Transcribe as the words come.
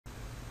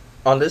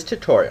On this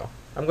tutorial,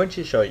 I'm going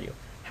to show you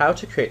how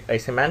to create a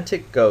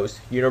Symantec Ghost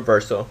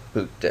Universal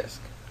Boot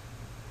Disk.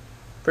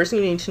 First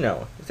thing you need to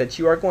know is that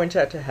you are going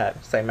to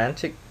have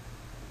Symantec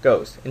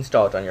Ghost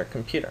installed on your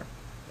computer.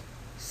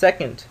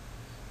 Second,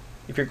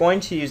 if you're going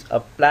to use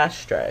a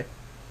flash drive,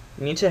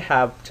 you need to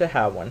have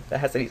one that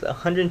has at least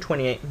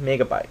 128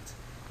 megabytes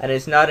and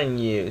is not in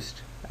use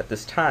at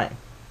this time.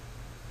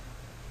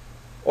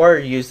 Or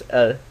use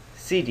a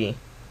CD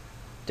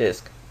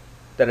disk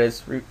that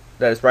is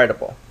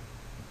writable.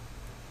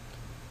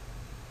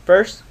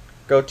 First,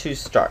 go to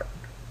Start,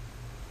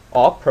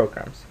 All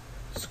Programs,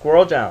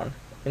 scroll down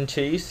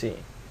until you see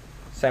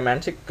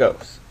Symantec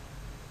Ghost,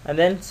 and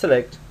then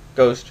select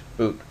Ghost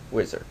Boot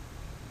Wizard.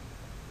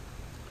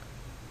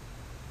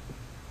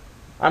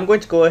 I'm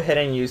going to go ahead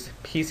and use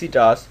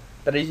PC-DOS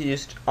that is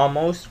used on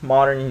most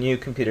modern new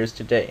computers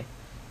today.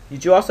 You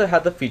do also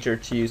have the feature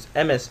to use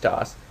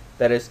MS-DOS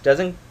that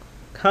doesn't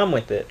come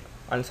with it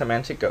on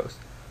Symantec Ghost.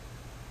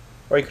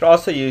 Or you could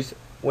also use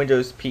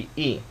Windows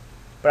PE,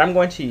 but I'm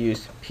going to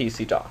use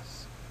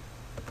PC-DOS.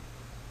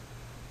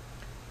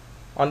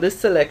 On this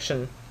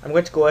selection, I'm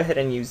going to go ahead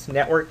and use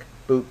Network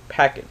Boot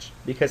Package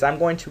because I'm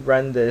going to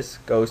run this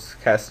ghost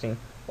casting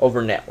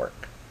over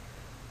network.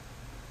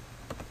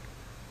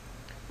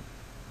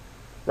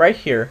 Right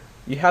here,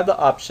 you have the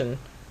option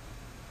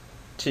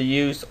to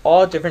use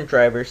all different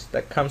drivers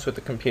that comes with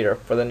the computer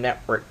for the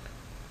network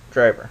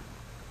driver.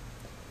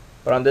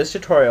 But on this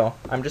tutorial,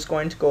 I'm just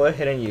going to go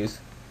ahead and use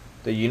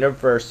the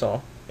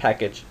Universal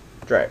Package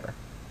driver.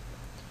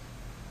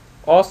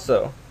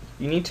 Also,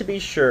 you need to be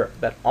sure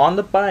that on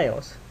the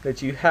BIOS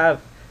that you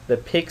have the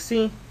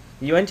PXE,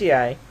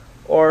 UNDI,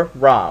 or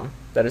ROM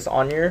that is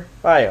on your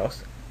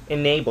BIOS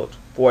enabled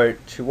for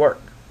it to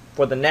work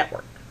for the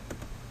network.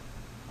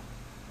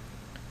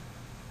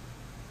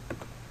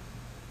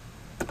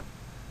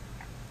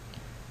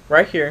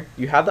 Right here,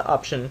 you have the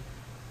option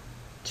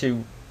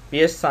to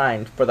be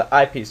assigned for the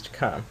IPs to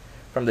come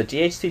from the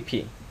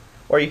DHCP,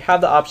 or you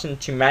have the option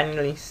to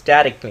manually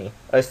statically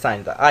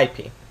assign the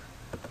IP.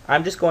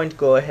 I'm just going to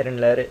go ahead and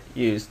let it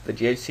use the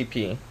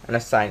DHCP and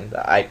assign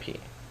the IP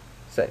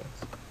settings.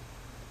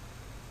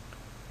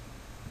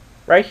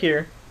 Right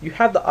here, you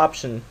have the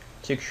option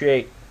to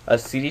create a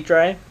CD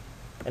drive,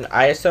 an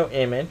ISO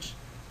image,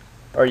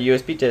 or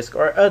USB disk,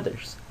 or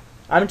others.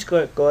 I'm just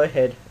going to go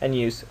ahead and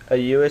use a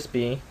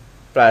USB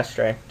flash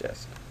drive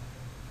disk.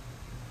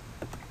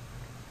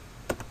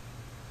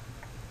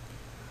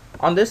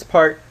 On this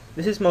part,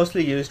 this is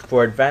mostly used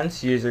for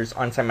advanced users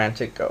on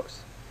Symantec Ghost.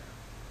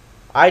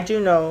 I do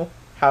know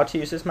how to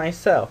use this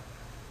myself,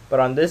 but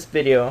on this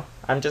video,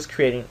 I'm just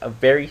creating a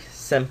very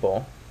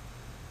simple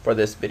for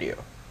this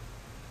video.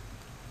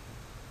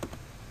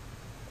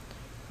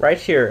 Right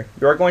here,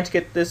 you are going to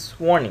get this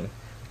warning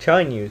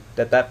telling you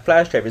that that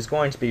flash drive is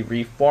going to be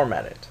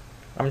reformatted.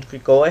 I'm going to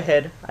go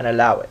ahead and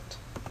allow it.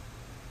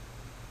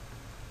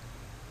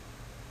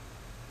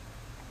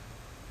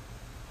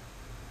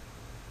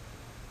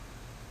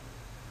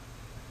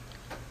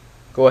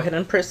 Go ahead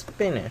and press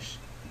finish,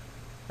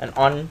 and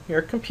on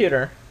your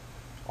computer,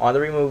 on the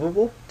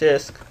removable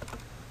disk,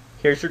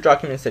 here's your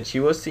documents that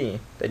you will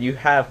see that you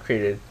have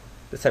created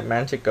the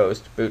Symantec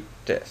Ghost boot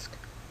disk.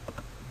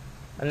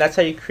 And that's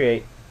how you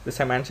create the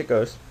Symantec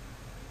Ghost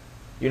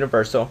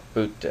Universal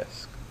Boot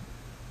Disk.